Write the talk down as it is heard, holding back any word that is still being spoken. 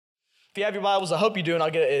If you have your Bibles, I hope you do, and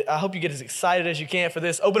I hope you get as excited as you can for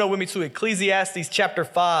this. Open up with me to Ecclesiastes chapter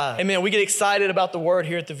 5. Amen. We get excited about the word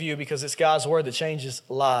here at The View because it's God's word that changes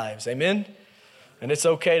lives. Amen. And it's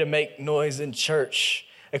okay to make noise in church.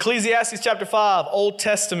 Ecclesiastes chapter 5, Old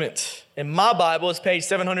Testament. In my Bible, it's page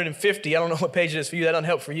 750. I don't know what page it is for you. That doesn't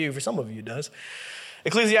help for you. For some of you, it does.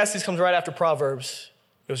 Ecclesiastes comes right after Proverbs.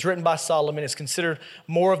 It was written by Solomon. It's considered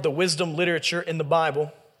more of the wisdom literature in the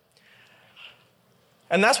Bible.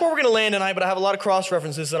 And that's where we're going to land tonight, but I have a lot of cross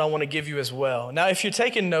references that I want to give you as well. Now, if you're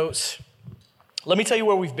taking notes, let me tell you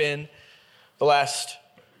where we've been the last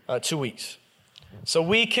 2 weeks. So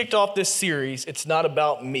we kicked off this series, It's Not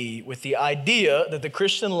About Me, with the idea that the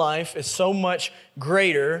Christian life is so much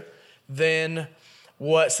greater than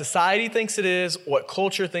what society thinks it is, what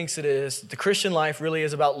culture thinks it is. The Christian life really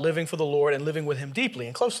is about living for the Lord and living with Him deeply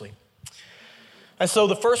and closely. And so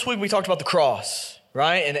the first week we talked about the cross.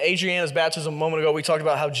 Right? In Adriana's baptism a moment ago, we talked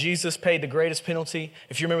about how Jesus paid the greatest penalty.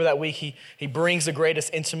 If you remember that week, he brings the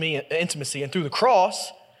greatest intimacy. And through the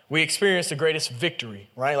cross, we experience the greatest victory,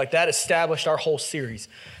 right? Like that established our whole series.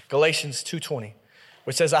 Galatians 2:20,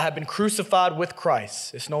 which says, I have been crucified with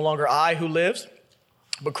Christ. It's no longer I who lives,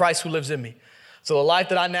 but Christ who lives in me. So the life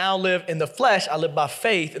that I now live in the flesh, I live by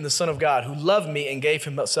faith in the Son of God who loved me and gave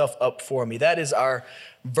himself up for me. That is our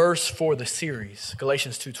verse for the series,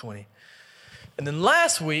 Galatians 2:20. And then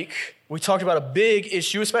last week, we talked about a big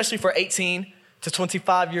issue, especially for 18 to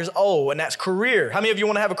 25 years old, and that's career. How many of you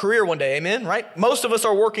want to have a career one day? Amen, right? Most of us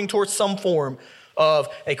are working towards some form of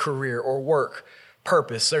a career or work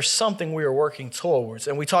purpose. There's something we are working towards.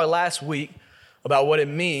 And we talked last week about what it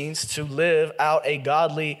means to live out a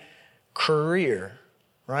godly career,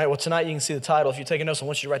 right? Well, tonight you can see the title. If you're taking notes, I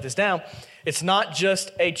want you to write this down. It's not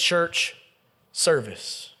just a church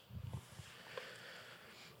service.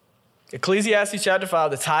 Ecclesiastes chapter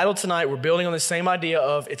 5, the title tonight, we're building on the same idea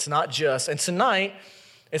of it's not just. And tonight,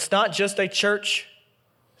 it's not just a church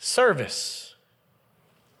service.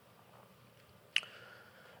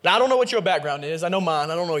 Now, I don't know what your background is. I know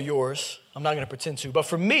mine. I don't know yours. I'm not going to pretend to. But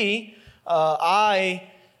for me, I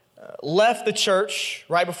left the church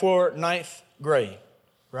right before 9th grade,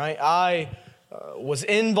 right? I was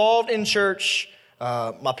involved in church.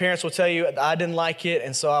 My parents will tell you I didn't like it,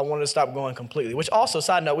 and so I wanted to stop going completely. Which also,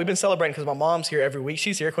 side note, we've been celebrating because my mom's here every week.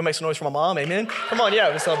 She's here. Can we make some noise for my mom? Amen? Come on, yeah,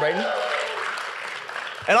 we're celebrating.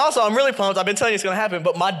 And also, I'm really pumped. I've been telling you it's going to happen,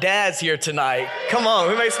 but my dad's here tonight. Come on,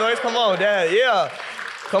 we make some noise. Come on, Dad. Yeah.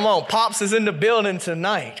 Come on, Pops is in the building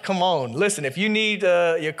tonight. Come on. Listen, if you need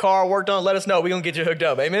your car worked on, let us know. We're going to get you hooked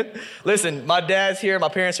up. Amen? Listen, my dad's here. My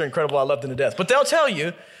parents are incredible. I love them to death. But they'll tell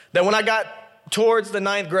you that when I got towards the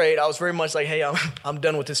 9th grade, I was very much like, hey, I'm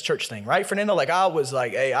done with this church thing, right, Fernando? Like, I was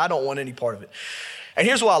like, hey, I don't want any part of it. And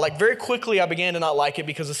here's why. Like, very quickly, I began to not like it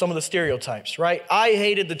because of some of the stereotypes, right? I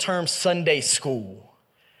hated the term Sunday school.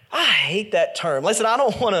 I hate that term. Listen, I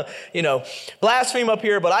don't want to, blaspheme up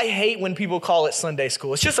here, but I hate when people call it Sunday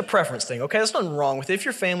school. It's just a preference thing, okay? There's nothing wrong with it. If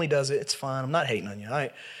your family does it, it's fine. I'm not hating on you, all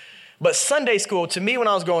right? But Sunday school, to me, when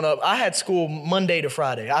I was growing up, I had school Monday to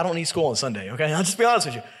Friday. I don't need school on Sunday, okay? I'll just be honest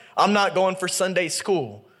with you. I'm not going for Sunday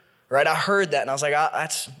school, right? I heard that, and I was like,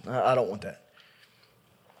 I don't want that.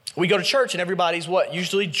 We go to church, and everybody's what?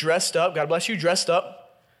 Usually dressed up. God bless you, dressed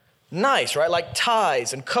up. Nice, right? Like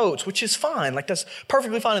ties and coats, which is fine. Like that's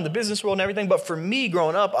perfectly fine in the business world and everything. But for me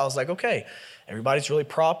growing up, I was like, okay, everybody's really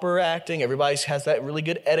proper acting. Everybody has that really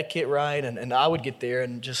good etiquette, right? And I would get there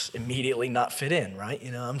and just immediately not fit in, right?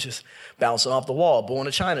 I'm just bouncing off the wall, blowing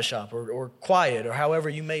a china shop or quiet or however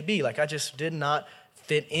you may be. Like I just did not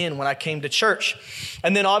fit in when I came to church.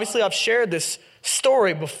 And then obviously I've shared this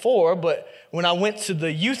story before, but when I went to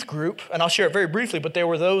the youth group, and I'll share it very briefly, but there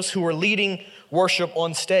were those who were leading worship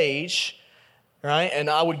on stage, right? And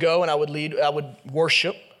I would go and I would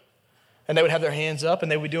worship, and they would have their hands up,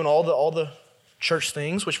 and they would be doing all the church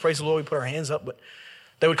things, which praise the Lord, we put our hands up, but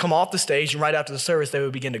they would come off the stage, and right after the service, they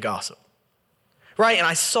would begin to gossip. Right, and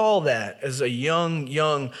I saw that as a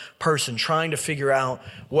young person trying to figure out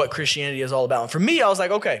what Christianity is all about. And for me, I was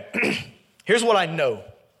like, okay, here's what I know.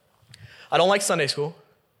 I don't like Sunday school.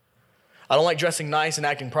 I don't like dressing nice and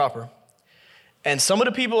acting proper. And some of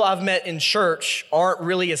the people I've met in church aren't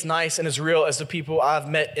really as nice and as real as the people I've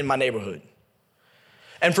met in my neighborhood.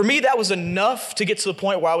 And for me, that was enough to get to the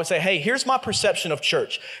point where I would say, hey, here's my perception of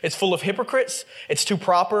church. It's full of hypocrites, it's too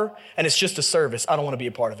proper, and it's just a service. I don't want to be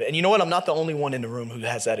a part of it. And you know what? I'm not the only one in the room who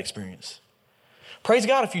has that experience. Praise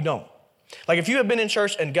God if you don't. Like if you have been in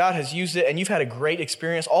church and God has used it and you've had a great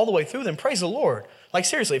experience all the way through, then praise the Lord. Like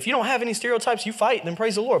seriously, if you don't have any stereotypes you fight, then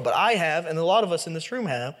praise the Lord. But I have, and a lot of us in this room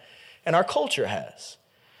have, and our culture has.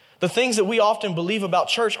 the things that we often believe about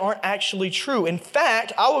church aren't actually true. In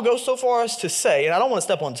fact, I will go so far as to say, and I don't want to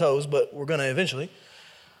step on toes, but we're going to eventually,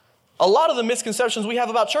 a lot of the misconceptions we have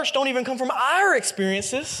about church don't even come from our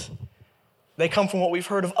experiences. They come from what we've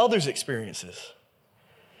heard of others' experiences.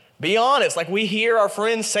 Be honest, like we hear our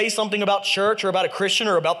friends say something about church or about a Christian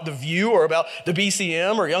or about The View or about the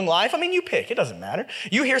BCM or Young Life. I mean, you pick, it doesn't matter.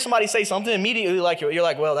 You hear somebody say something, immediately like you're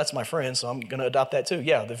like, well, that's my friend, so I'm going to adopt that too.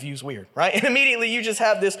 Yeah, The View's weird, right? And immediately you just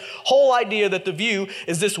have this whole idea that The View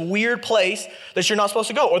is this weird place that you're not supposed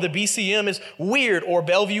to go, or the BCM is weird, or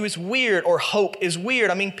Bellevue is weird, or Hope is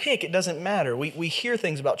weird. I mean, pick, it doesn't matter. We hear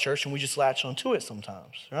things about church and we just latch onto it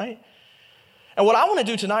sometimes, right? And what I want to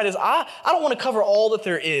do tonight is I don't want to cover all that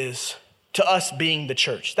there is to us being the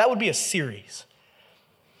church. That would be a series.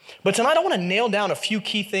 But tonight I want to nail down a few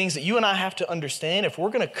key things that you and I have to understand if we're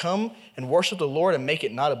going to come and worship the Lord and make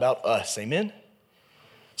it not about us. Amen?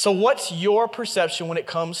 So what's your perception when it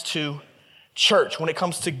comes to church, when it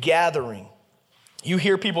comes to gathering? You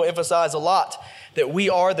hear people emphasize a lot that we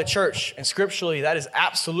are the church. And scripturally, that is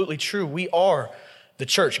absolutely true. We are the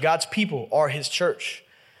church. God's people are his church.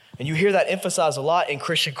 And you hear that emphasized a lot in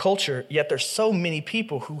Christian culture, yet there's so many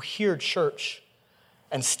people who hear church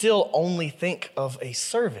and still only think of a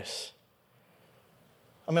service.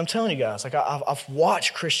 I mean, I'm telling you guys, like I've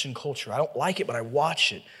watched Christian culture. I don't like it, but I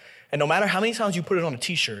watch it. And no matter how many times you put it on a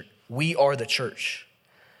t-shirt, we are the church.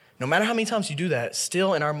 No matter how many times you do that,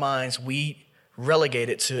 still in our minds, we relegate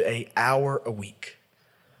it to an hour a week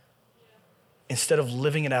instead of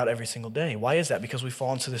living it out every single day. Why is that? Because we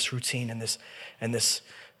fall into this routine and this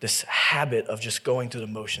habit of just going through the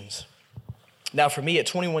motions. Now, for me, at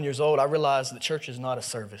 21 years old, I realized that church is not a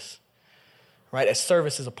service, right? A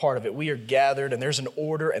service is a part of it. We are gathered, and there's an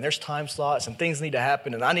order, and there's time slots, and things need to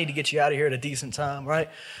happen, and I need to get you out of here at a decent time, right?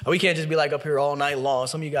 We can't just be like up here all night long.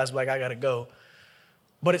 Some of you guys are like, I got to go.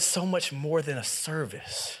 But it's so much more than a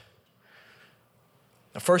service.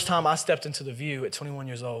 The first time I stepped into The View at 21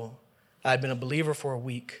 years old, I had been a believer for a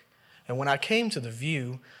week, and when I came to The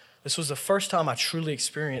View, this was the first time I truly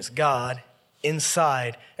experienced God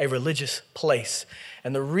inside a religious place.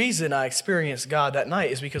 And the reason I experienced God that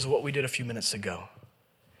night is because of what we did a few minutes ago,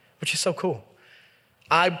 which is so cool.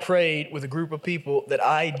 I prayed with a group of people that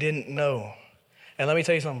I didn't know. And let me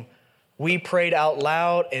tell you something. We prayed out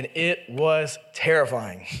loud, and it was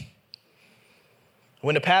terrifying.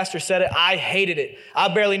 When the pastor said it, I hated it.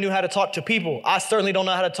 I barely knew how to talk to people. I certainly don't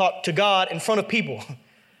know how to talk to God in front of people.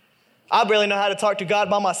 I barely know how to talk to God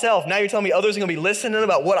by myself. Now you're telling me others are going to be listening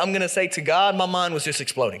about what I'm going to say to God? My mind was just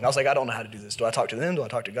exploding. I was like, I don't know how to do this. Do I talk to them? Do I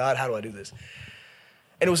talk to God? How do I do this?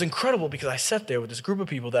 And it was incredible because I sat there with this group of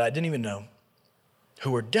people that I didn't even know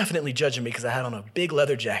who were definitely judging me because I had on a big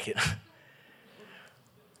leather jacket.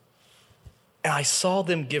 And I saw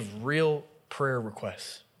them give real prayer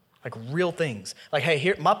requests, like real things. Like, hey,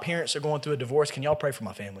 here, my parents are going through a divorce. Can y'all pray for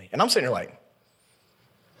my family? And I'm sitting there like,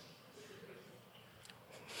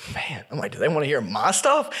 man, I'm like, do they want to hear my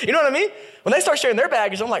stuff? You know what I mean? When they start sharing their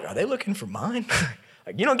baggage, I'm like, are they looking for mine?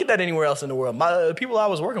 Like, you don't get that anywhere else in the world. The people I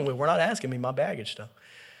was working with were not asking me my baggage stuff.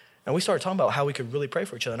 And we started talking about how we could really pray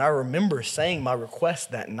for each other. And I remember saying my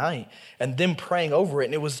request that night and them praying over it.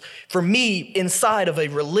 And it was, for me, inside of a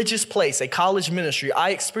religious place, a college ministry, I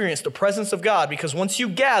experienced the presence of God because once you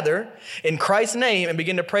gather in Christ's name and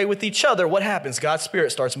begin to pray with each other, what happens? God's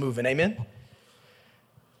Spirit starts moving, amen?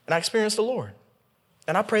 And I experienced the Lord.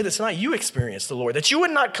 And I pray that tonight you experience the Lord, that you would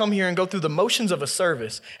not come here and go through the motions of a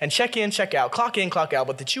service and check in, check out, clock in, clock out,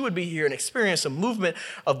 but that you would be here and experience a movement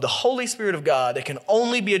of the Holy Spirit of God that can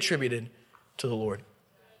only be attributed to the Lord.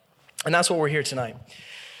 And that's what we're here tonight.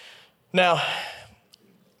 Now,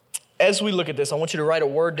 as we look at this, I want you to write a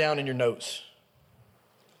word down in your notes.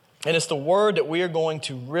 And it's the word that we are going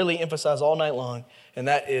to really emphasize all night long, and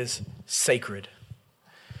that is sacred.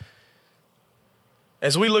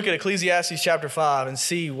 As we look at Ecclesiastes chapter 5 and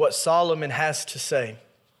see what Solomon has to say,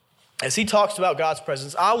 as he talks about God's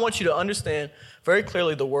presence, I want you to understand very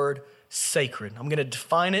clearly the word sacred. I'm going to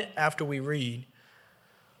define it after we read,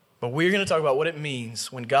 but we're going to talk about what it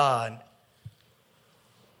means when God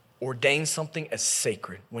ordains something as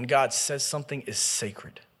sacred, when God says something is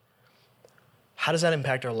sacred. How does that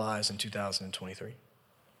impact our lives in 2023?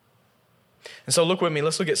 And so look with me.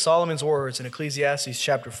 Let's look at Solomon's words in Ecclesiastes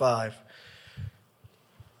chapter 5.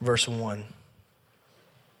 Verse 1.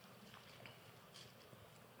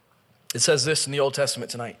 It says this in the Old Testament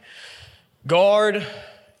tonight. Guard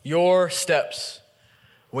your steps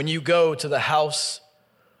when you go to the house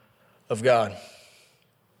of God.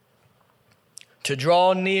 To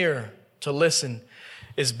draw near to listen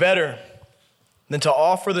is better than to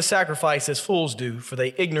offer the sacrifice as fools do, for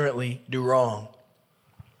they ignorantly do wrong.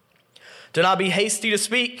 Do not be hasty to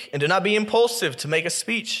speak, and do not be impulsive to make a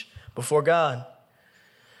speech before God.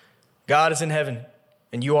 God is in heaven,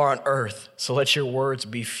 and you are on earth, so let your words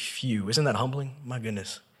be few. Isn't that humbling? My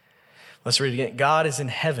goodness. Let's read it again. God is in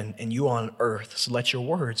heaven, and you are on earth, so let your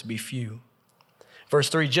words be few. Verse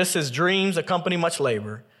 3, just as dreams accompany much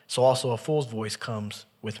labor, so also a fool's voice comes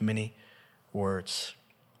with many words.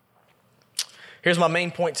 Here's my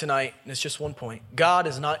main point tonight, and it's just one point. God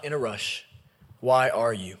is not in a rush. Why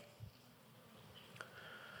are you?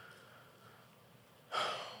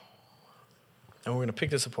 And we're going to pick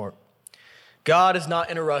this apart. God is not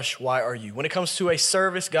in a rush. Why are you? When it comes to a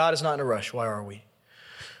service, God is not in a rush. Why are we?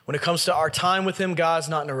 When it comes to our time with him, God is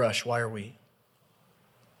not in a rush. Why are we?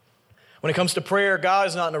 When it comes to prayer, God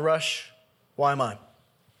is not in a rush. Why am I?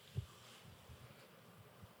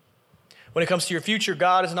 When it comes to your future,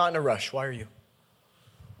 God is not in a rush. Why are you?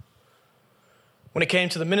 When it came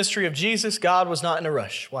to the ministry of Jesus, God was not in a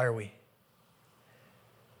rush. Why are we?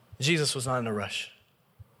 Jesus was not in a rush.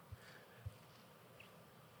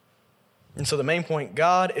 And so the main point,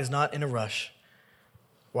 God is not in a rush.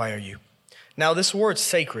 Why are you? Now this word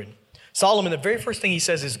sacred, Solomon, the very first thing he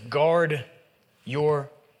says is guard your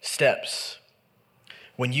steps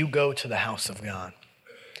when you go to the house of God.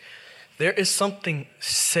 There is something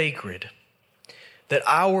sacred that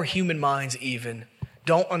our human minds even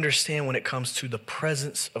don't understand when it comes to the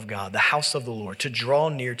presence of God, the house of the Lord, to draw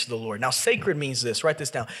near to the Lord. Now sacred means this, write this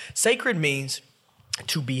down. Sacred means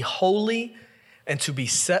to be holy and to be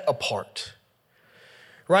set apart,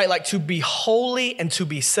 right? Like to be holy and to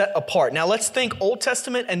be set apart. Now let's think Old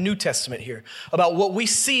Testament and New Testament here about what we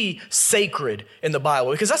see sacred in the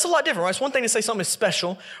Bible, because that's a lot different, right? It's one thing to say something is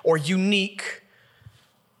special or unique,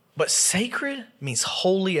 but sacred means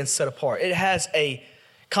holy and set apart. It has a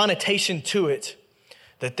connotation to it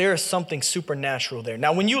that there is something supernatural there.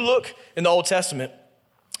 Now, when you look in the Old Testament,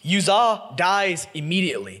 Uzzah dies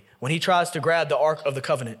immediately when he tries to grab the Ark of the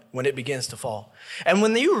Covenant when it begins to fall. And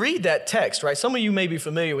when you read that text, right, some of you may be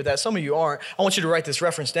familiar with that, some of you aren't. I want you to write this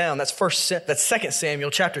reference down. That's 2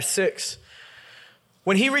 Samuel chapter 6.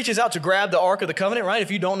 When he reaches out to grab the Ark of the Covenant, right,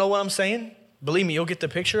 if you don't know what I'm saying, believe me, you'll get the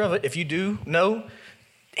picture of it. If you do know,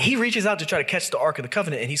 he reaches out to try to catch the Ark of the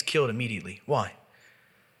Covenant and he's killed immediately. Why?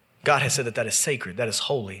 God has said that is sacred, that is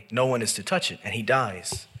holy. No one is to touch it, and he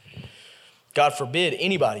dies. God forbid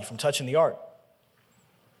anybody from touching the ark.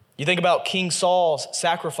 You think about King Saul's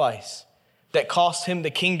sacrifice that cost him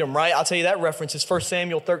the kingdom, right? I'll tell you that reference is 1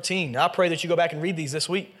 Samuel 13. I pray that you go back and read these this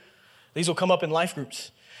week. These will come up in life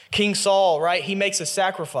groups. King Saul, right? He makes a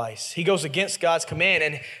sacrifice. He goes against God's command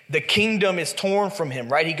and the kingdom is torn from him,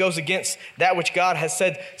 right? He goes against that which God has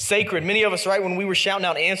said sacred. Many of us, right, when we were shouting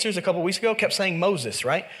out answers a couple of weeks ago, kept saying Moses,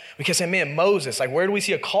 right? We kept saying, man, Moses, like where do we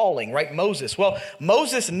see a calling, right? Moses. Well,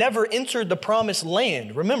 Moses never entered the promised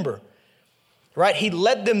land, remember, right? He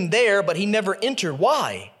led them there, but he never entered.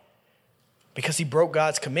 Why? Because he broke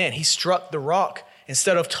God's command. He struck the rock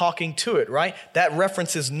instead of talking to it, right? That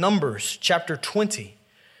references Numbers chapter 20.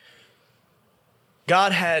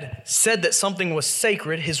 God had said that something was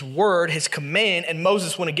sacred, his word, his command, and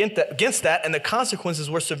Moses went against that, and the consequences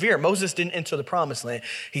were severe. Moses didn't enter the promised land.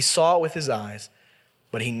 He saw it with his eyes,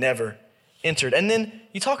 but he never entered. And then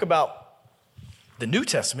you talk about the New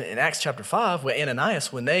Testament in Acts chapter 5 with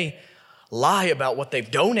Ananias when they lie about what they've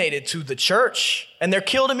donated to the church, and they're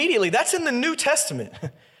killed immediately. That's in the New Testament.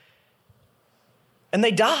 And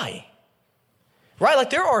they die. Right?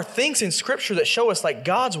 Like there are things in Scripture that show us like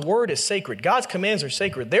God's word is sacred. God's commands are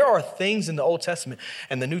sacred. There are things in the Old Testament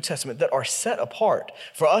and the New Testament that are set apart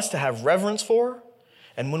for us to have reverence for.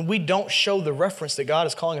 And when we don't show the reference that God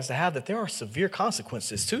is calling us to have, that there are severe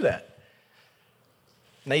consequences to that.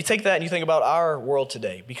 Now you take that and you think about our world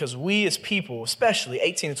today, because we as people, especially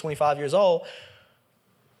 18 to 25 years old,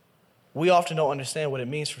 we often don't understand what it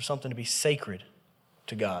means for something to be sacred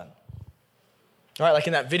to God. All right, like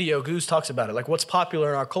in that video, Goose talks about it. Like what's popular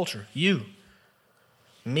in our culture? You,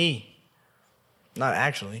 me, not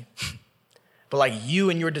actually, but like you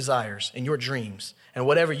and your desires and your dreams and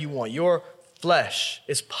whatever you want. Your flesh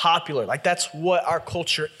is popular. Like that's what our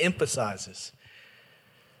culture emphasizes.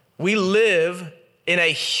 We live in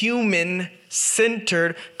a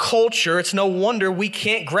human-centered culture. It's no wonder we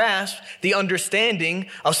can't grasp the understanding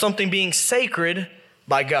of something being sacred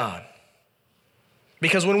by God.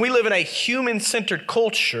 Because when we live in a human-centered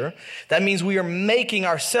culture, that means we are making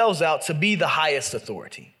ourselves out to be the highest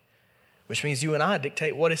authority, which means you and I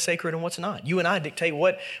dictate what is sacred and what's not. You and I dictate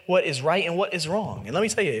what is right and what is wrong. And let me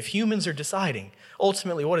tell you, if humans are deciding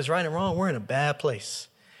ultimately what is right and wrong, we're in a bad place,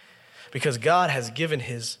 because God has given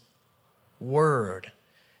his word.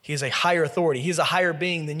 He is a higher authority. He is a higher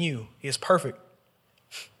being than you. He is perfect.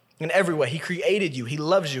 in every way. He created you. He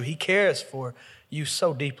loves you. He cares for you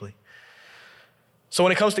so deeply. So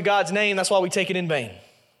when it comes to God's name, that's why we take it in vain.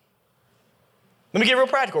 Let me get real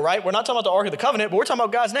practical, right? We're not talking about the Ark of the Covenant, but we're talking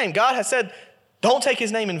about God's name. God has said, don't take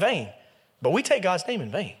his name in vain. But we take God's name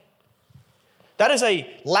in vain. That is a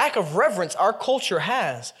lack of reverence our culture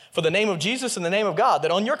has for the name of Jesus and the name of God.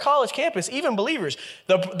 That on your college campus, even believers,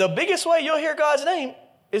 the biggest way you'll hear God's name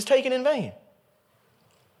is taken in vain.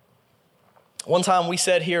 One time we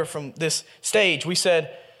said here from this stage, we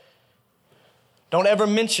said, don't ever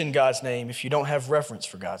mention God's name if you don't have reverence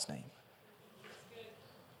for God's name.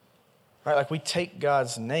 Right? Like we take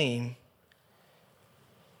God's name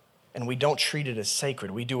and we don't treat it as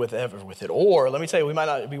sacred. We do whatever with it. Or let me tell you, we might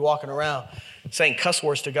not be walking around saying cuss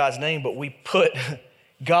words to God's name, but we put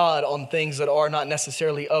God on things that are not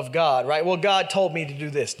necessarily of God, right? Well, God told me to do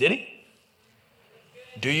this. Did he?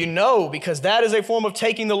 Do you know? Because that is a form of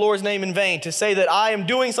taking the Lord's name in vain. To say that I am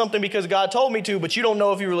doing something because God told me to, but you don't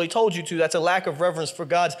know if he really told you to. That's a lack of reverence for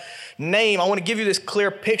God's name. I want to give you this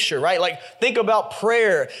clear picture, right? Like think about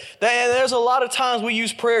prayer. There's a lot of times we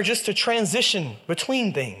use prayer just to transition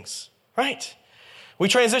between things, right? We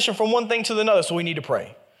transition from one thing to another, so we need to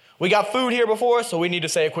pray. We got food here before us, so we need to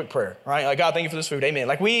say a quick prayer, right? Like, God, thank you for this food. Amen.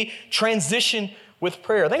 Like we transition with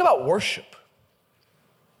prayer. Think about worship.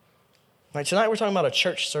 Right, tonight we're talking about a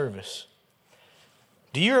church service.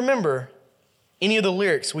 Do you remember any of the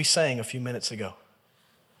lyrics we sang a few minutes ago?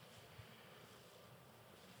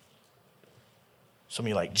 Some of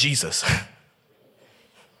you are like, Jesus.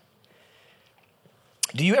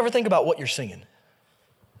 Do you ever think about what you're singing?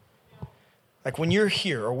 Like when you're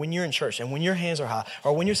here or when you're in church and when your hands are high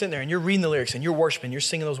or when you're sitting there and you're reading the lyrics and you're worshiping, you're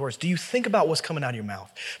singing those words, do you think about what's coming out of your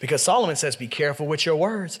mouth? Because Solomon says, be careful with your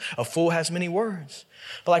words. A fool has many words.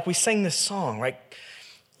 But like we sang this song, right?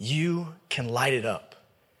 You can light it up.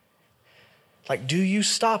 Like, do you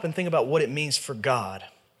stop and think about what it means for God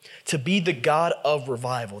to be the God of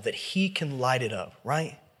revival, that he can light it up,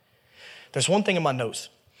 right? There's one thing in my notes.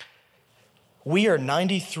 We are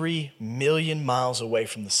 93 million miles away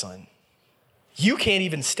from the sun. You can't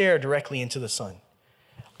even stare directly into the sun.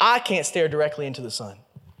 I can't stare directly into the sun.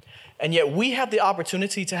 And yet we have the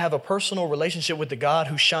opportunity to have a personal relationship with the God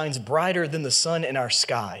who shines brighter than the sun in our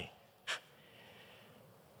sky.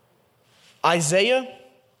 Isaiah,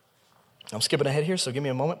 I'm skipping ahead here, so give me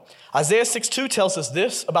a moment. Isaiah 6:2 tells us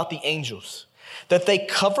this about the angels, that they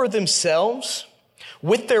cover themselves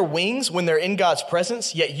with their wings when they're in God's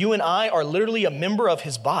presence, yet you and I are literally a member of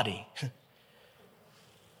his body.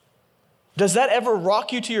 Does that ever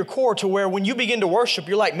rock you to your core to where when you begin to worship,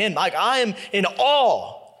 you're like, man, like I am in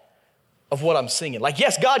awe of what I'm singing? Like,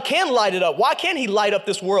 yes, God can light it up. Why can't he light up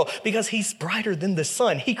this world? Because he's brighter than the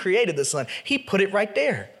sun. He created the sun. He put it right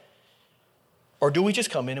there. Or do we just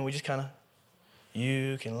come in and we just kind of,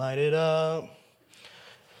 you can light it up.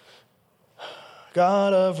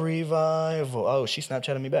 God of revival. Oh, she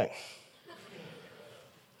Snapchatted me back.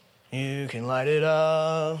 You can light it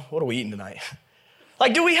up. What are we eating tonight?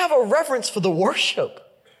 Like, do we have a reverence for the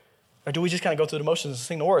worship? Or do we just kind of go through the motions and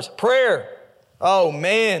sing the words? Prayer. Oh,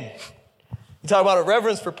 man. You talk about a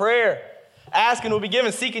reverence for prayer. Asking will be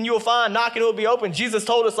given, seeking you will find, knocking will be open. Jesus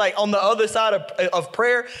told us, like, on the other side of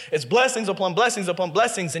prayer, it's blessings upon blessings upon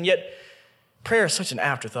blessings. And yet, prayer is such an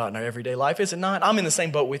afterthought in our everyday life, is it not? I'm in the same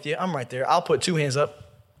boat with you. I'm right there. I'll put 2 hands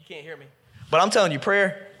up. You can't hear me. But I'm telling you,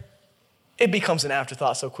 prayer, it becomes an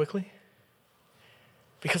afterthought so quickly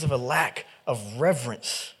because of a lack of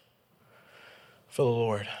reverence for the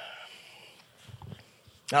Lord.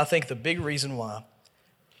 Now, I think the big reason why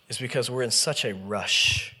is because we're in such a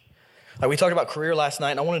rush. Like we talked about career last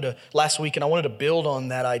night, and last week, and I wanted to build on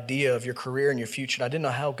that idea of your career and your future. And I didn't know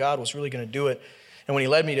how God was really going to do it. And when he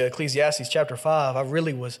led me to Ecclesiastes chapter 5, I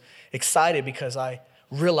really was excited because I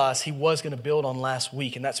realized he was going to build on last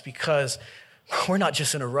week. And that's because we're not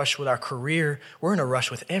just in a rush with our career, we're in a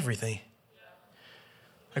rush with everything.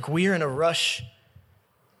 Like we are in a rush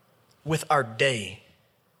with our day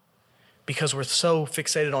because we're so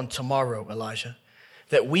fixated on tomorrow, Elijah,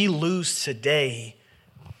 that we lose today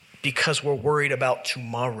because we're worried about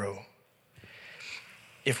tomorrow.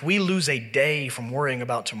 If we lose a day from worrying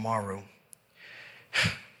about tomorrow,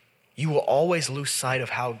 you will always lose sight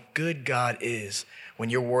of how good God is when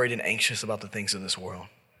you're worried and anxious about the things of this world.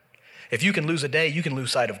 If you can lose a day, you can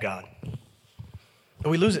lose sight of God.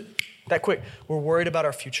 But we lose it that quick. We're worried about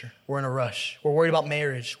our future. We're in a rush. We're worried about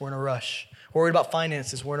marriage. We're in a rush. We're worried about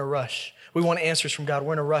finances. We're in a rush. We want answers from God.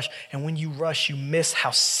 We're in a rush. And when you rush, you miss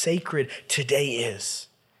how sacred today is.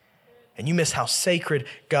 And you miss how sacred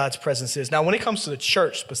God's presence is. Now, when it comes to the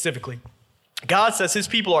church specifically, God says his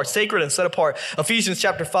people are sacred and set apart. Ephesians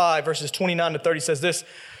chapter 5, verses 29 to 30 says this,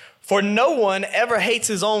 For no one ever hates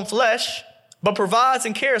his own flesh, but provides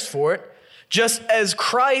and cares for it, just as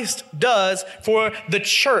Christ does for the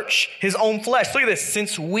church, his own flesh. Look at this.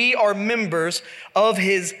 Since we are members of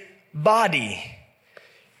his body.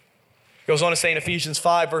 Goes on to say in Ephesians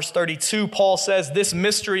 5, verse 32, Paul says, this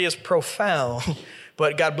mystery is profound,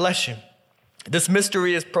 but God bless you. This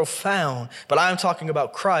mystery is profound, but I'm talking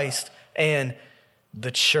about Christ and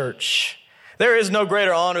the church. There is no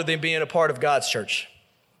greater honor than being a part of God's church.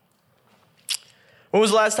 When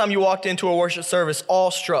was the last time you walked into a worship service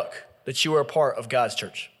awestruck that you were a part of God's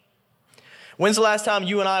church? When's the last time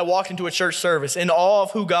you and I walked into a church service in awe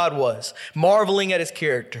of who God was, marveling at his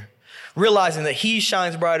character, realizing that he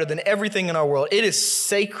shines brighter than everything in our world? It is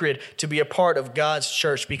sacred to be a part of God's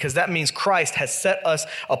church because that means Christ has set us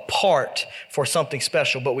apart for something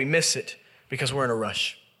special, but we miss it because we're in a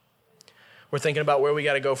rush. We're thinking about where we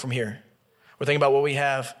got to go from here. We're thinking about what we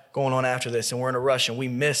have going on after this, and we're in a rush, and we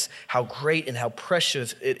miss how great and how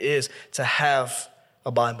precious it is to have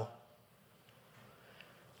a Bible,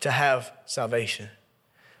 to have salvation,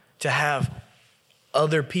 to have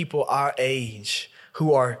other people our age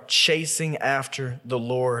who are chasing after the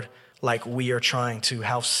Lord like we are trying to.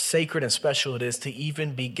 How sacred and special it is to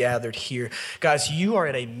even be gathered here. Guys, you are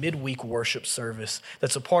at a midweek worship service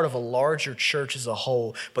that's a part of a larger church as a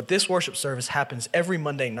whole, but this worship service happens every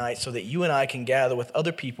Monday night so that you and I can gather with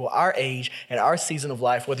other people our age and our season of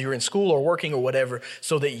life, whether you're in school or working or whatever,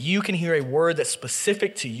 so that you can hear a word that's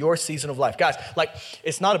specific to your season of life. Guys,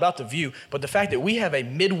 it's not about the view, but the fact that we have a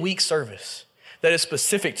midweek service that is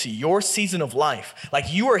specific to your season of life.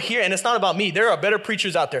 Like you are here, and it's not about me. There are better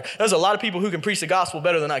preachers out there. There's a lot of people who can preach the gospel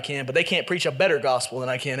better than I can, but they can't preach a better gospel than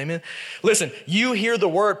I can, amen? Listen, you hear the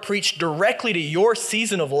word preached directly to your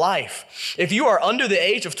season of life. If you are under the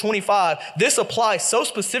age of 25, this applies so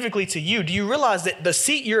specifically to you. Do you realize that the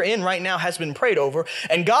seat you're in right now has been prayed over,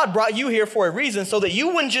 and God brought you here for a reason so that you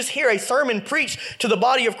wouldn't just hear a sermon preached to the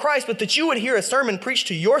body of Christ, but that you would hear a sermon preached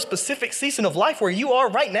to your specific season of life where you are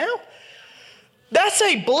right now? That's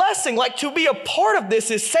a blessing. Like, to be a part of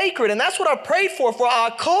this is sacred. And that's what I prayed for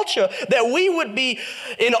our culture, that we would be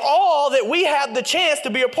in awe that we have the chance to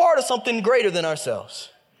be a part of something greater than ourselves.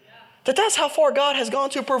 That's how far God has gone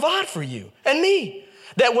to provide for you and me.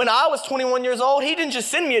 That when I was 21 years old, he didn't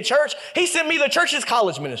just send me a church. He sent me the church's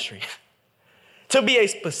college ministry to be a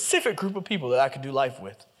specific group of people that I could do life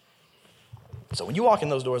with. So when you walk in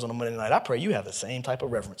those doors on a Monday night, I pray you have the same type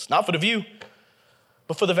of reverence. Not for the view,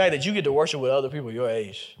 but for the fact that you get to worship with other people your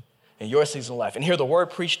age and your season of life and hear the word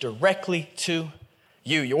preached directly to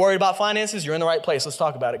you. You're worried about finances? You're in the right place. Let's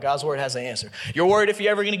talk about it. God's word has an answer. You're worried if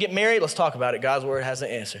you're ever going to get married? Let's talk about it. God's word has an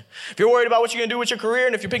answer. If you're worried about what you're going to do with your career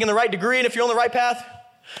and if you're picking the right degree and if you're on the right path,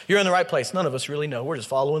 you're in the right place. None of us really know. We're just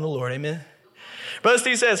following the Lord. Amen. Brother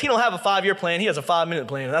Steve says he don't have a 5-year plan. He has a 5-minute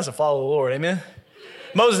plan, and that's to follow the Lord. Amen.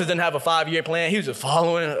 Moses didn't have a 5-year plan. He was just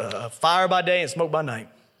following fire by day and smoke by night.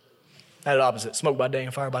 That's the opposite. Smoke by day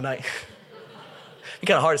and fire by night. It's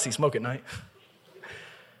kind of hard to see smoke at night.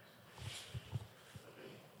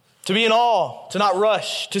 To be in awe, to not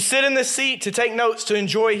rush, to sit in this seat, to take notes, to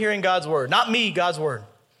enjoy hearing God's word. Not me, God's word.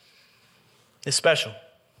 It's special.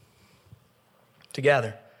 To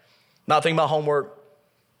gather. Not thinking about homework.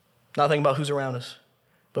 Not thinking about who's around us.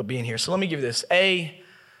 But being here. So let me give you this. A,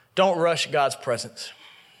 don't rush God's presence.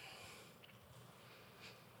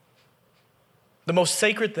 The most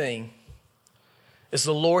sacred thing is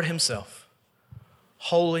the Lord himself.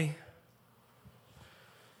 Holy,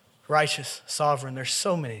 righteous, sovereign. There's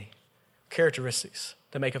so many characteristics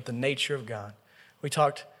that make up the nature of God. We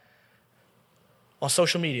talked on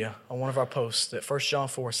social media on one of our posts that 1 John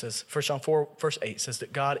 4 verse 8 says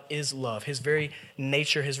that God is love. His very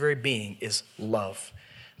nature, his very being is love.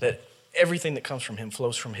 That everything that comes from him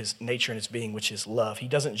flows from his nature and his being, which is love. He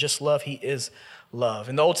doesn't just love, he is love.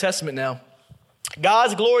 In the Old Testament now,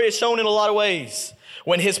 God's glory is shown in a lot of ways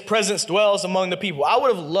when his presence dwells among the people. I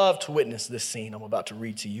would have loved to witness this scene I'm about to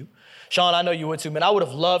read to you. Sean, I know you would too, man. I would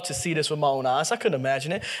have loved to see this with my own eyes. I couldn't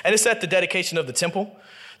imagine it. And it's at the dedication of the temple.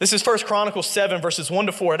 This is 1 Chronicles 7, verses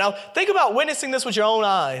 1-4. Now, think about witnessing this with your own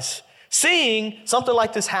eyes, seeing something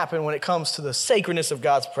like this happen when it comes to the sacredness of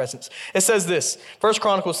God's presence. It says this, 1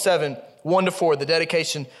 Chronicles 7, 1-4, the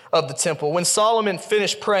dedication of the temple. When Solomon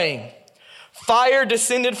finished praying, fire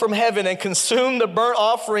descended from heaven and consumed the burnt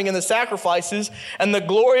offering and the sacrifices, and the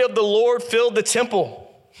glory of the Lord filled the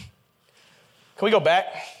temple. Can we go back?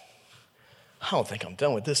 I don't think I'm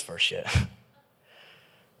done with this verse yet.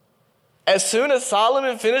 As soon as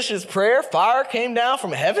Solomon finished his prayer, fire came down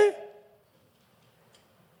from heaven,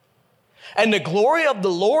 and the glory of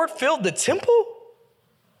the Lord filled the temple.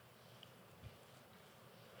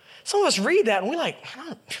 Some of us read that and we're like,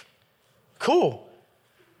 Cool.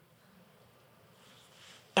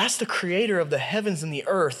 That's the creator of the heavens and the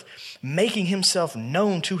earth making himself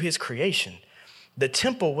known to his creation. The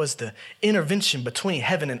temple was the intervention between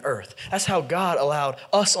heaven and earth. That's how God allowed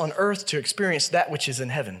us on earth to experience that which is in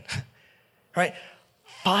heaven, right?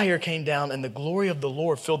 Fire came down and the glory of the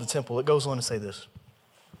Lord filled the temple. It goes on to say this.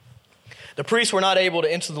 The priests were not able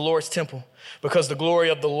to enter the Lord's temple because the glory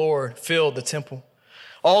of the Lord filled the temple.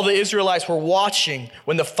 All the Israelites were watching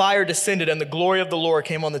when the fire descended and the glory of the Lord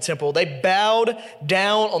came on the temple. They bowed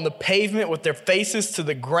down on the pavement with their faces to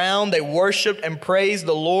the ground. They worshiped and praised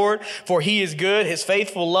the Lord, for he is good. His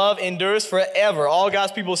faithful love endures forever. All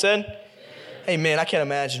God's people said, amen. I can't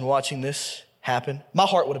imagine watching this happen. My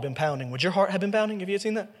heart would have been pounding. Would your heart have been pounding if you had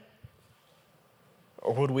seen that?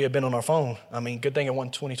 Or would we have been on our phone? I mean, good thing it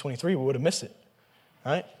wasn't 2023. We would have missed it,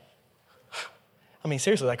 right? I mean,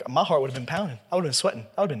 seriously, like my heart would have been pounding. I would have been sweating.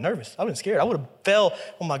 I would have been nervous. I would have been scared. I would have fell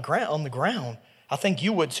on the ground. I think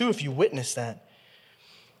you would too if you witnessed that.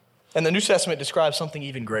 And the New Testament describes something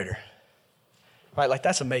even greater, right? Like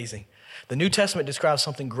that's amazing. The New Testament describes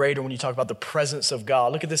something greater when you talk about the presence of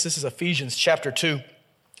God. Look at this. This is Ephesians chapter 2.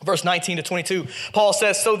 Verse 19 to 22, Paul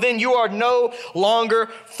says, so then you are no longer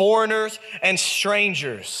foreigners and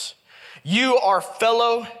strangers. You are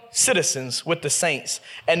fellow citizens with the saints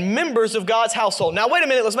and members of God's household. Now, wait a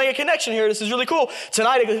minute. Let's make a connection here. This is really cool.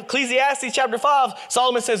 Tonight, Ecclesiastes chapter 5,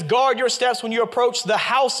 Solomon says, guard your steps when you approach the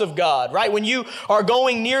house of God, right? When you are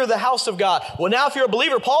going near the house of God. Well, now, if you're a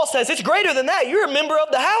believer, Paul says it's greater than that. You're a member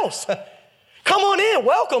of the house. Come on in.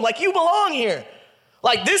 Welcome. Like you belong here.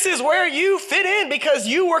 Like this is where you fit in because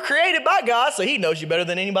you were created by God, so he knows you better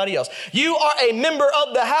than anybody else. You are a member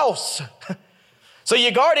of the house. So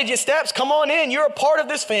you guarded your steps. Come on in. You're a part of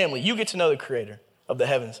this family. You get to know the creator of the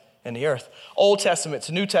heavens and the earth. Old Testament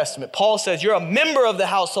to New Testament. Paul says you're a member of the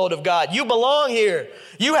household of God. You belong here.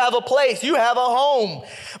 You have a place. You have a home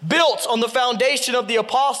built on the foundation of the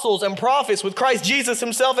apostles and prophets with Christ Jesus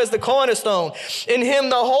himself as the cornerstone. In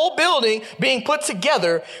him, the whole building being put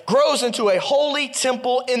together grows into a holy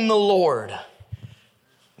temple in the Lord.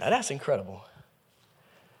 Now that's incredible.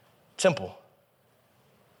 Temple.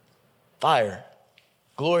 Fire.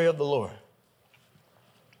 Glory of the Lord.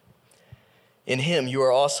 In him, you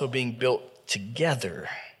are also being built together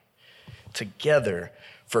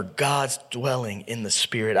for God's dwelling in the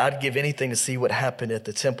Spirit. I'd give anything to see what happened at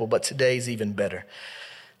the temple, but today's even better.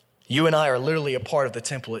 You and I are literally a part of the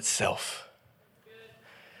temple itself.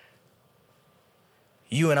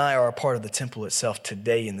 You and I are a part of the temple itself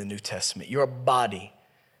today in the New Testament. Your body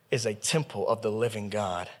is a temple of the living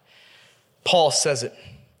God. Paul says it.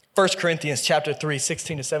 1 Corinthians chapter 3,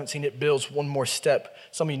 16 to 17, it builds one more step.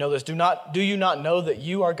 Some of you know this. Do you not know that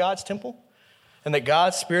you are God's temple and that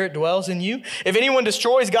God's Spirit dwells in you? If anyone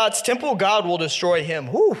destroys God's temple, God will destroy him.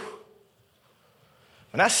 Whew.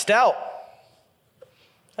 And that's stout.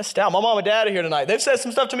 That's stout. My mom and dad are here tonight. They've said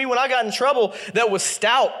some stuff to me when I got in trouble that was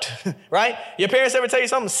stout, right? Your parents ever tell you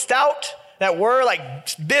something stout? That word like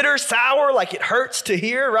bitter, sour, like it hurts to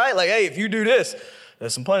hear, right? Like, hey, if you do this,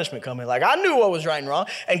 there's some punishment coming. Like I knew what was right and wrong.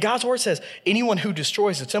 And God's word says, anyone who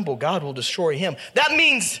destroys the temple, God will destroy him. That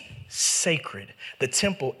means sacred. The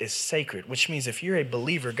temple is sacred, which means if you're a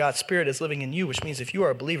believer, God's Spirit is living in you, which means if you are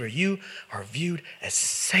a believer, you are viewed as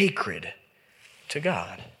sacred to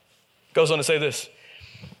God. Goes on to say this,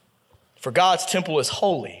 for God's temple is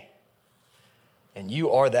holy, and you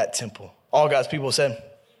are that temple. All God's people said.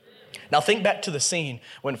 Now think back to the scene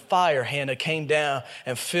when fire, Hannah, came down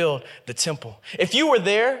and filled the temple. If you were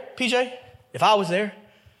there, PJ, if I was there,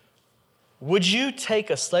 would you take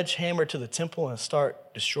a sledgehammer to the temple and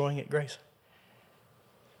start destroying it, Grace?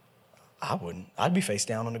 I wouldn't. I'd be face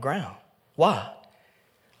down on the ground. Why?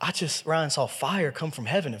 Ryan saw fire come from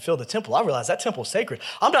heaven and fill the temple. I realized that temple is sacred.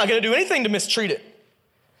 I'm not going to do anything to mistreat it.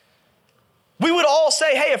 We would all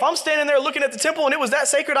say, hey, if I'm standing there looking at the temple and it was that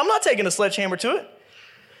sacred, I'm not taking a sledgehammer to it.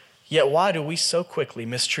 Yet why do we so quickly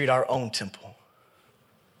mistreat our own temple?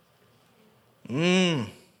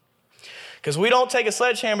 Because we don't take a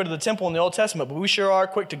sledgehammer to the temple in the Old Testament, but we sure are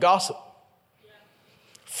quick to gossip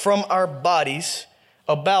from our bodies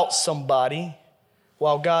about somebody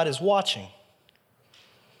while God is watching.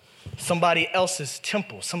 Somebody else's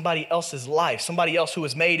temple, somebody else's life, somebody else who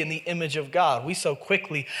is made in the image of God. We so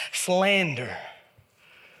quickly slander.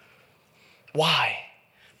 Why?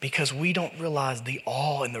 Because we don't realize the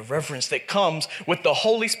awe and the reverence that comes with the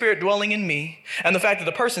Holy Spirit dwelling in me and the fact that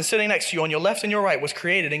the person sitting next to you on your left and your right was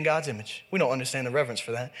created in God's image. We don't understand the reverence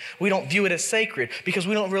for that. We don't view it as sacred because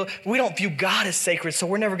we don't view God as sacred, so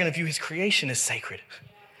we're never going to view his creation as sacred.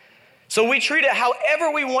 So we treat it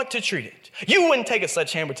however we want to treat it. You wouldn't take a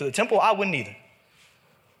sledgehammer to the temple. I wouldn't either.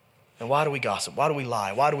 And why do we gossip? Why do we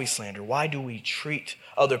lie? Why do we slander? Why do we treat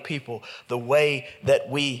other people the way that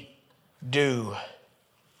we do?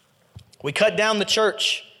 We cut down the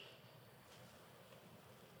church.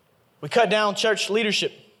 We cut down church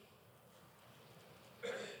leadership.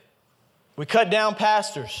 We cut down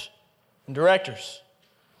pastors and directors.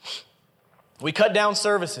 We cut down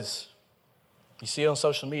services. You see it on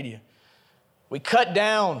social media. We cut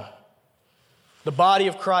down the body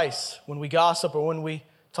of Christ when we gossip or when we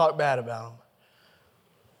talk bad about them.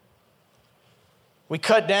 We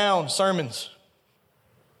cut down sermons.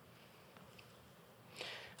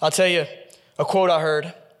 I'll tell you a quote I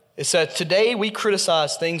heard. It said, "Today we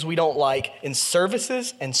criticize things we don't like in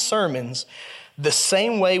services and sermons the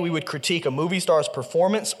same way we would critique a movie star's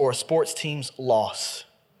performance or a sports team's loss."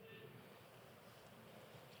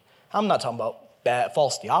 I'm not talking about bad,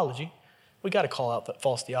 false theology. We got to call out that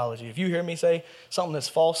false theology. If you hear me say something that's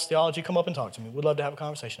false theology, come up and talk to me. We'd love to have a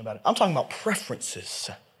conversation about it. I'm talking about preferences.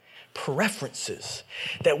 Preferences.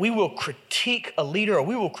 That we will critique a leader or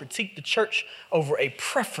we will critique the church over a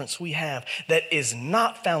preference we have that is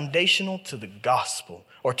not foundational to the gospel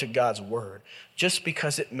or to God's word, just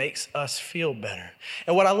because it makes us feel better.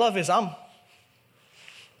 And what I love is I'm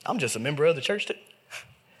just a member of the church too.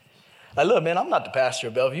 Like, look, man, I'm not the pastor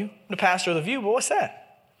of Bellevue. I'm the pastor of the View, but what's that?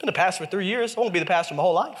 I've been the pastor for 3 years. I won't be the pastor my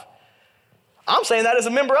whole life. I'm saying that as a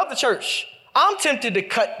member of the church. I'm tempted to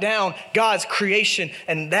cut down God's creation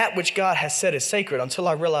and that which God has said is sacred until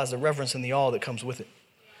I realize the reverence and the awe that comes with it.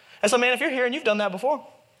 And so, man, if you're here and you've done that before,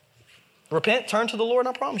 repent, turn to the Lord,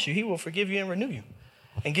 and I promise you, he will forgive you and renew you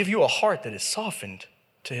and give you a heart that is softened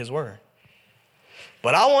to his word.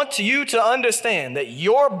 But I want you to understand that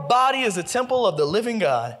your body is the temple of the living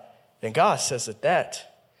God, and God says that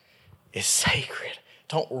that is sacred.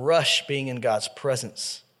 Don't rush being in God's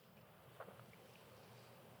presence.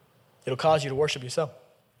 It'll cause you to worship yourself.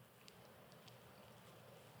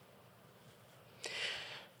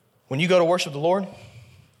 When you go to worship the Lord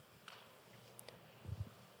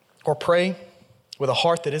or pray with a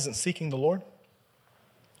heart that isn't seeking the Lord,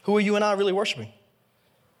 who are you and I really worshiping?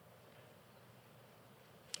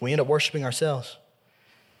 We end up worshiping ourselves.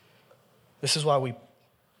 This is why we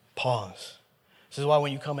pause. This is why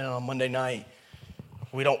when you come in on Monday night,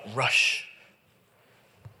 we don't rush.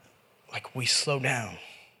 Like, we slow down.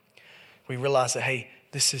 We realize that, hey,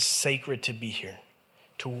 this is sacred to be here,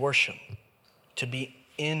 to worship, to be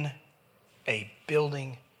in a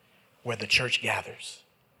building where the church gathers,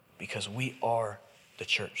 because we are the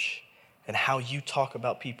church. And how you talk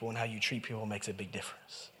about people and how you treat people makes a big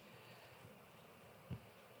difference.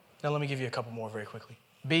 Now, let me give you a couple more very quickly.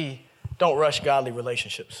 B, don't rush godly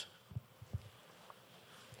relationships.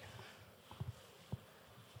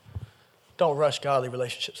 Don't rush godly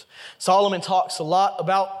relationships. Solomon talks a lot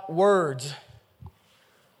about words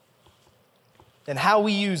and how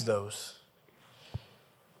we use those.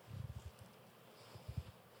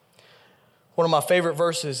 One of my favorite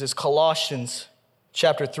verses is Colossians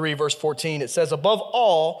chapter 3, verse 14. It says, "Above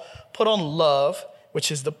all, put on love,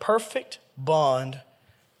 which is the perfect bond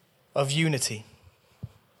of unity."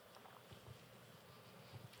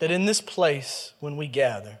 That in this place, when we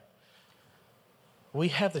gather, we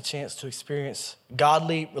have the chance to experience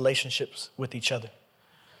godly relationships with each other.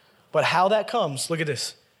 But how that comes, look at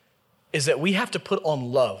this, is that we have to put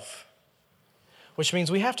on love, which means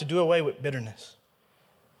we have to do away with bitterness,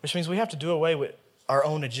 which means we have to do away with our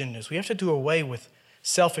own agendas. We have to do away with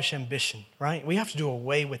selfish ambition, right? We have to do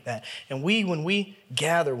away with that. And when we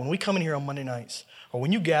gather, when we come in here on Monday nights, or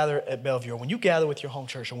when you gather at Bellevue, or when you gather with your home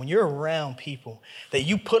church, or when you're around people, that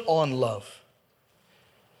you put on love.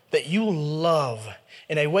 That you love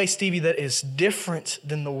in a way, Stevie, that is different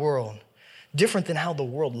than the world, different than how the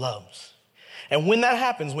world loves. And when that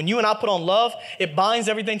happens, when you and I put on love, it binds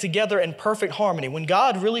everything together in perfect harmony. When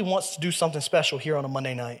God really wants to do something special here on a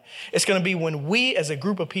Monday night, it's going to be when we as a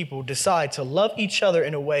group of people decide to love each other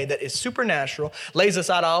in a way that is supernatural, lays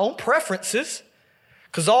aside our own preferences,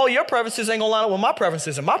 because all your preferences ain't going to line up with my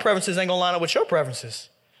preferences, and my preferences ain't going to line up with your preferences.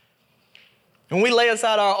 When we lay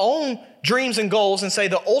aside our own dreams and goals and say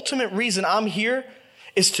the ultimate reason I'm here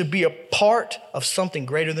is to be a part of something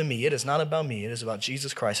greater than me. It is not about me. It is about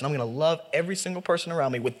Jesus Christ. And I'm going to love every single person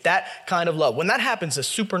around me with that kind of love. When that happens, a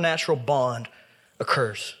supernatural bond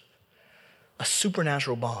occurs. A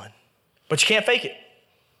supernatural bond. But you can't fake it.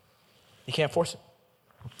 You can't force it.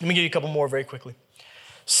 Let me give you a couple more very quickly.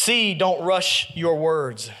 C, don't rush your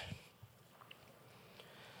words.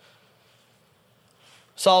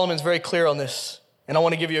 Solomon's very clear on this, and I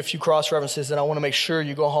want to give you a few cross references that I want to make sure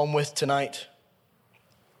you go home with tonight.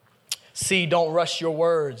 C, don't rush your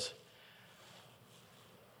words.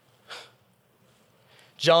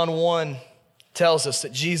 John 1 tells us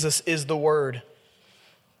that Jesus is the Word.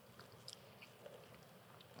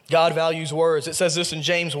 God values words. It says this in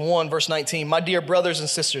James 1, verse 19. My dear brothers and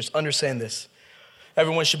sisters, understand this.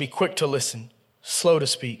 Everyone should be quick to listen, slow to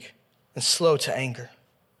speak, and slow to anger.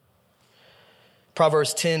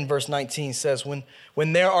 Proverbs 10, verse 19 says,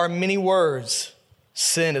 when there are many words,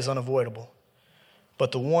 sin is unavoidable.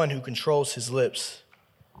 But the one who controls his lips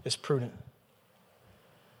is prudent.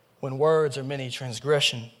 When words are many,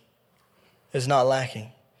 transgression is not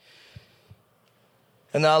lacking.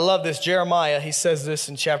 And I love this. Jeremiah, he says this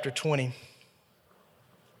in chapter 20.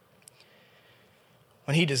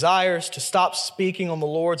 When he desires to stop speaking on the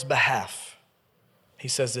Lord's behalf, he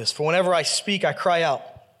says this, for whenever I speak, I cry out.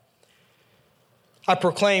 I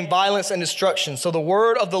proclaim violence and destruction. So the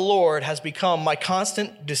word of the Lord has become my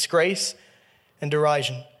constant disgrace and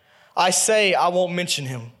derision. I say I won't mention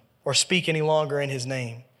him or speak any longer in his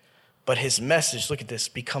name. But his message, look at this,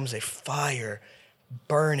 becomes a fire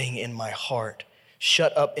burning in my heart,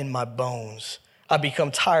 shut up in my bones. I become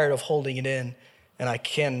tired of holding it in, and I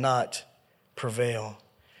cannot prevail.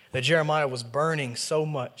 That Jeremiah was burning so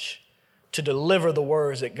much to deliver the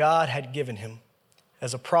words that God had given him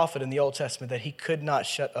as a prophet in the Old Testament that he could not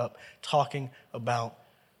shut up talking about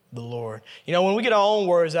the Lord. You know, when we get our own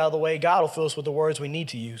words out of the way, God will fill us with the words we need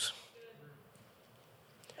to use.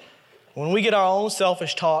 When we get our own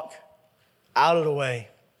selfish talk out of the way,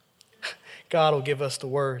 God will give us the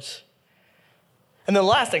words. And then the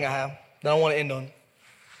last thing I have that I want to end on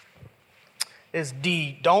is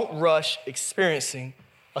D, don't rush experiencing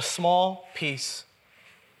a small piece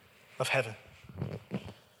of heaven.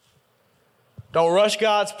 Don't rush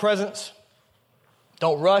God's presence.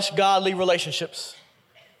 Don't rush godly relationships.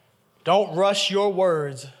 Don't rush your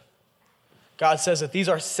words. God says that these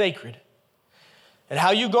are sacred. And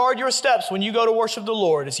how you guard your steps when you go to worship the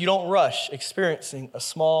Lord is you don't rush experiencing a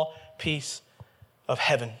small piece of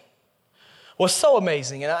heaven. What's so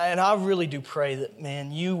amazing, and I really do pray that,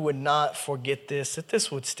 man, you would not forget this, that this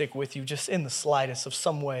would stick with you just in the slightest of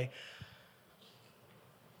some way.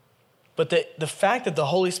 But the fact that the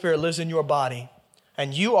Holy Spirit lives in your body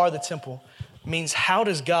and you are the temple means how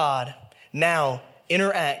does God now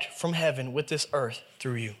interact from heaven with this earth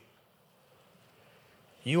through you?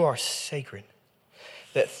 You are sacred.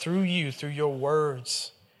 That through you, through your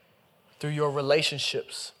words, through your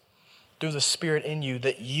relationships, through the Spirit in you,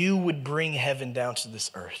 that you would bring heaven down to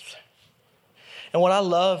this earth. And what I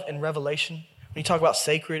love in Revelation, when you talk about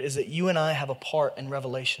sacred, is that you and I have a part in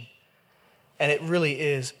Revelation. And it really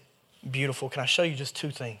is beautiful. Can I show you just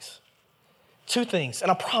two things? Two things.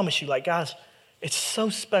 And I promise you, like, guys, it's so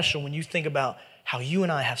special when you think about how you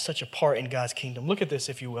and I have such a part in God's kingdom. Look at this,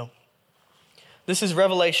 if you will. This is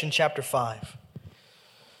Revelation chapter 5.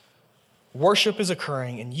 Worship is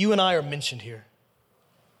occurring, and you and I are mentioned here.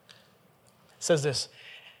 It says this,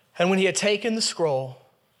 and when he had taken the scroll,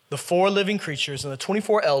 the 4 living creatures and the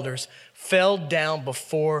 24 elders fell down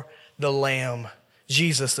before the Lamb,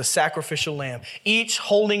 Jesus, the sacrificial lamb, each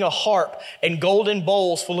holding a harp and golden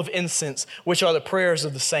bowls full of incense, which are the prayers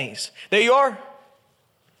of the saints. There you are.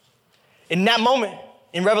 In that moment,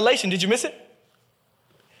 in Revelation, did you miss it?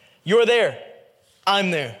 You're there.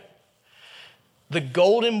 I'm there. The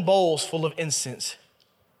golden bowls full of incense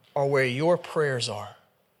are where your prayers are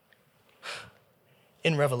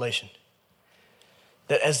in Revelation.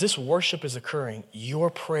 That as this worship is occurring, your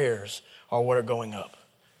prayers are what are going up.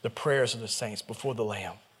 The prayers of the saints before the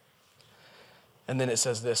Lamb. And then it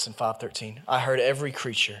says this in 5:13. I heard every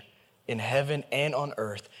creature in heaven and on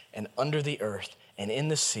earth and under the earth and in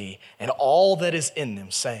the sea and all that is in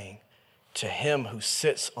them saying, to him who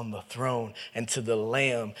sits on the throne and to the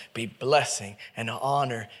Lamb be blessing and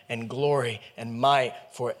honor and glory and might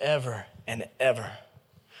forever and ever.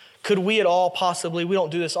 Could we at all possibly, we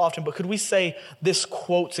don't do this often, but could we say this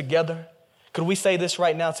quote together? Could we say this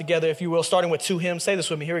right now together, if you will, starting with to him? Say this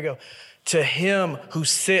with me. Here we go. To him who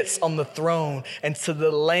sits on the throne and to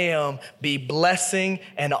the Lamb be blessing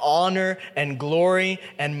and honor and glory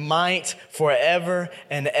and might forever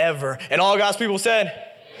and ever. And all God's people said,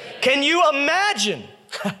 can you imagine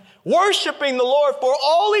worshiping the Lord for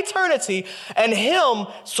all eternity and him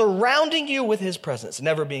surrounding you with his presence,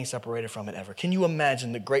 never being separated from it ever? Can you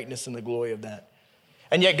imagine the greatness and the glory of that?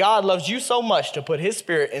 And yet God loves you so much to put his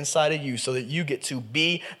Spirit inside of you so that you get to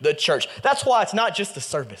be the church. That's why it's not just the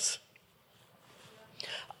service.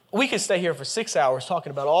 We could stay here for 6 hours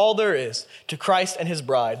talking about all there is to Christ and his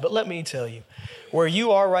bride. But let me tell you, where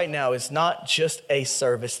you are right now is not just a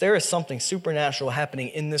service. There is something supernatural happening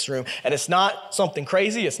in this room. And it's not something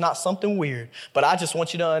crazy. It's not something weird. But I just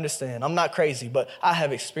want you to understand, I'm not crazy, but I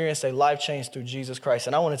have experienced a life change through Jesus Christ.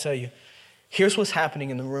 And I want to tell you, Here's what's happening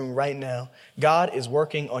in the room right now. God is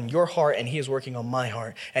working on your heart and he is working on my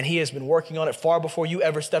heart. And he has been working on it far before you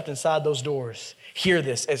ever stepped inside those doors. Hear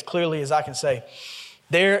this as clearly as I can say.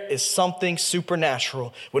 There is something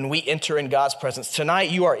supernatural when we enter in God's presence.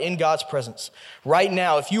 Tonight, you are in God's presence. Right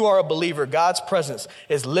now, if you are a believer, God's presence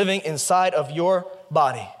is living inside of your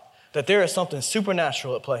body. That there is something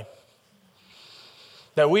supernatural at play.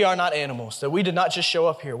 That we are not animals. That we did not just show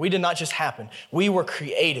up here. We did not just happen. We were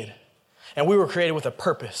created. And we were created with a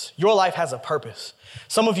purpose. Your life has a purpose.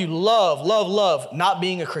 Some of you love not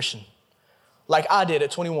being a Christian. Like I did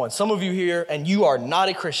at 21. Some of you here, and you are not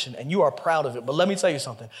a Christian, and you are proud of it. But let me tell you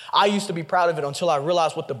something. I used to be proud of it until I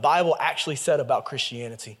realized what the Bible actually said about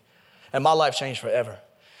Christianity. And my life changed forever.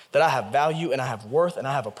 That I have value, and I have worth, and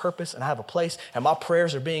I have a purpose, and I have a place, and my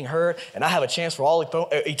prayers are being heard, and I have a chance for all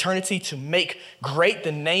eternity to make great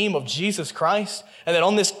the name of Jesus Christ. And that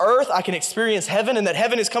on this earth, I can experience heaven, and that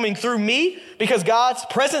heaven is coming through me because God's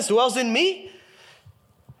presence dwells in me.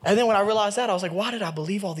 And then when I realized that, I was like, why did I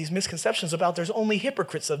believe all these misconceptions about there's only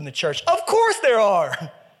hypocrites in the church? Of course there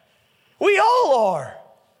are. We all are.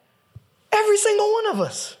 Every single one of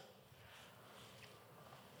us.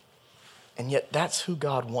 And yet that's who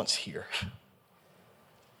God wants here.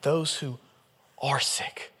 Those who are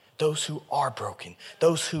sick, those who are broken,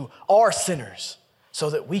 those who are sinners, so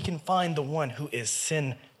that we can find the one who is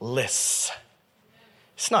sinless.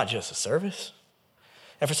 It's not just a service.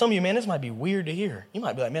 And for some of you, man, this might be weird to hear. You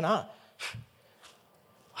might be like, man, I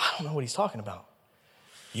don't know what he's talking about.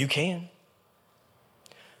 You can.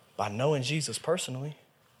 By knowing Jesus personally.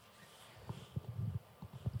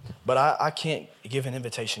 But I can't give an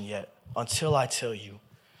invitation yet until I tell you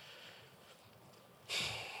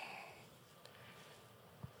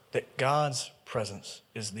that God's presence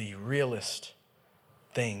is the realest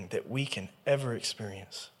thing that we can ever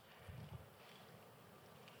experience.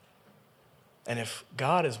 And if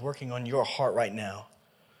God is working on your heart right now,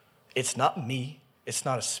 it's not me, it's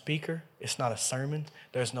not a speaker, it's not a sermon,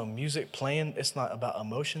 there's no music playing, it's not about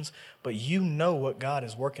emotions, but you know what God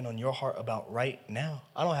is working on your heart about right now.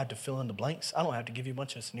 I don't have to fill in the blanks. I don't have to give you a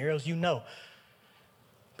bunch of scenarios. You know.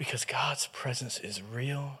 Because God's presence is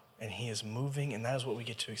real and he is moving, and that is what we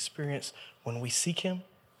get to experience when we seek him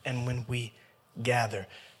and when we gather.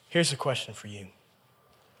 Here's a question for you.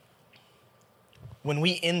 When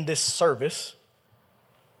we end this service,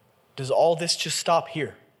 does all this just stop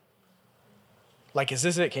here? Like, is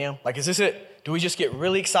this it, Cam? Like, is this it? Do we just get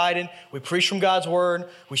really excited? We preach from God's word.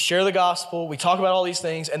 We share the gospel. We talk about all these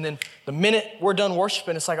things. And then the minute we're done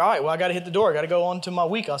worshiping, it's like, all right, well, I got to hit the door. I got to go on to my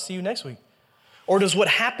week. I'll see you next week. Or does what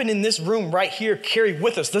happened in this room right here carry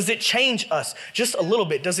with us? Does it change us just a little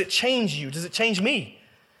bit? Does it change you? Does it change me?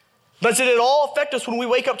 Does it at all affect us when we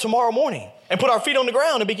wake up tomorrow morning and put our feet on the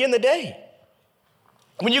ground and begin the day?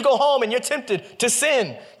 When you go home and you're tempted to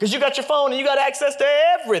sin because you got your phone and you got access to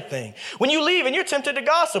everything. When you leave and you're tempted to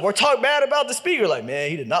gossip or talk bad about the speaker, like,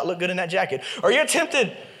 man, he did not look good in that jacket. Or you're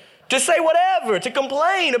tempted to say whatever, to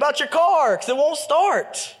complain about your car because it won't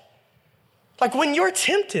start. Like, when you're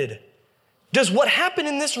tempted, does what happened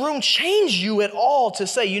in this room change you at all to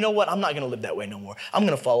say, you know what, I'm not going to live that way no more. I'm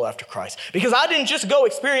going to follow after Christ. Because I didn't just go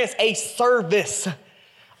experience a service.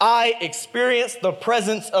 I experienced the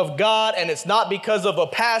presence of God, and it's not because of a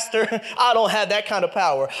pastor. I don't have that kind of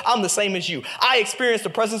power. I'm the same as you. I experienced the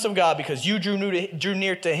presence of God because you drew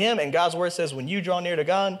near to him, and God's word says when you draw near to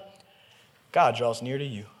God, God draws near to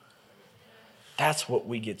you. That's what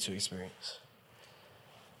we get to experience.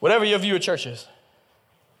 Whatever your view of church is,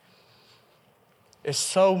 it's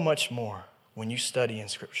so much more when you study in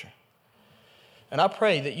Scripture. And I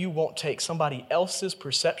pray that you won't take somebody else's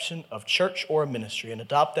perception of church or ministry and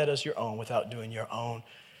adopt that as your own without doing your own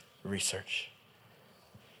research.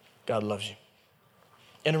 God loves you.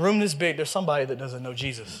 In a room this big, there's somebody that doesn't know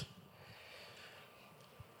Jesus.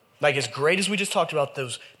 Like, as great as we just talked about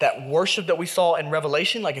that worship that we saw in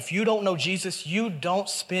Revelation, like, if you don't know Jesus, you don't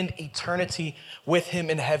spend eternity with him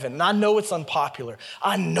in heaven. And I know it's unpopular.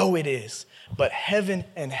 I know it is. But heaven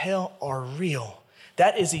and hell are real.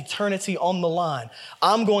 That is eternity on the line.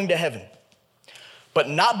 I'm going to heaven, but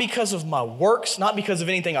not because of my works, not because of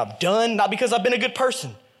anything I've done, not because I've been a good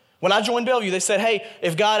person. When I joined Bellevue, they said, hey,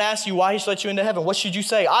 if God asks you why he should let you into heaven, what should you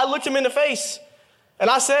say? I looked him in the face and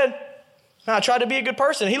I said, I tried to be a good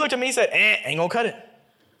person. He looked at me and said, ain't gonna cut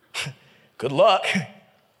it. Good luck.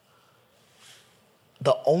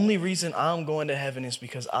 The only reason I'm going to heaven is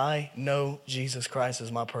because I know Jesus Christ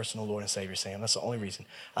as my personal Lord and Savior, Sam. That's the only reason.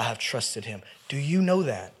 I have trusted him. Do you know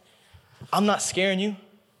that? I'm not scaring you.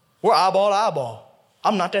 We're eyeball to eyeball.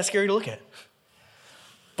 I'm not that scary to look at.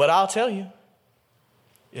 But I'll tell you,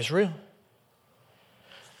 it's real.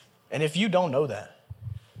 And if you don't know that,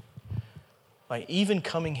 like even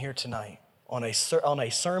coming here tonight on a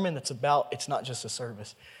sermon that's about, it's not just a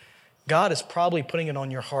service, God is probably putting it on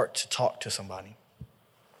your heart to talk to somebody.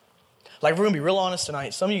 Like, we're going to be real honest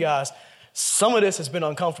tonight. Some of you guys, some of this has been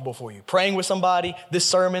uncomfortable for you. Praying with somebody, this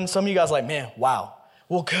sermon, some of you guys are like, man, wow.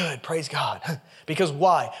 Well, good, praise God. Because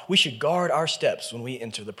why? We should guard our steps when we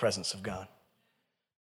enter the presence of God.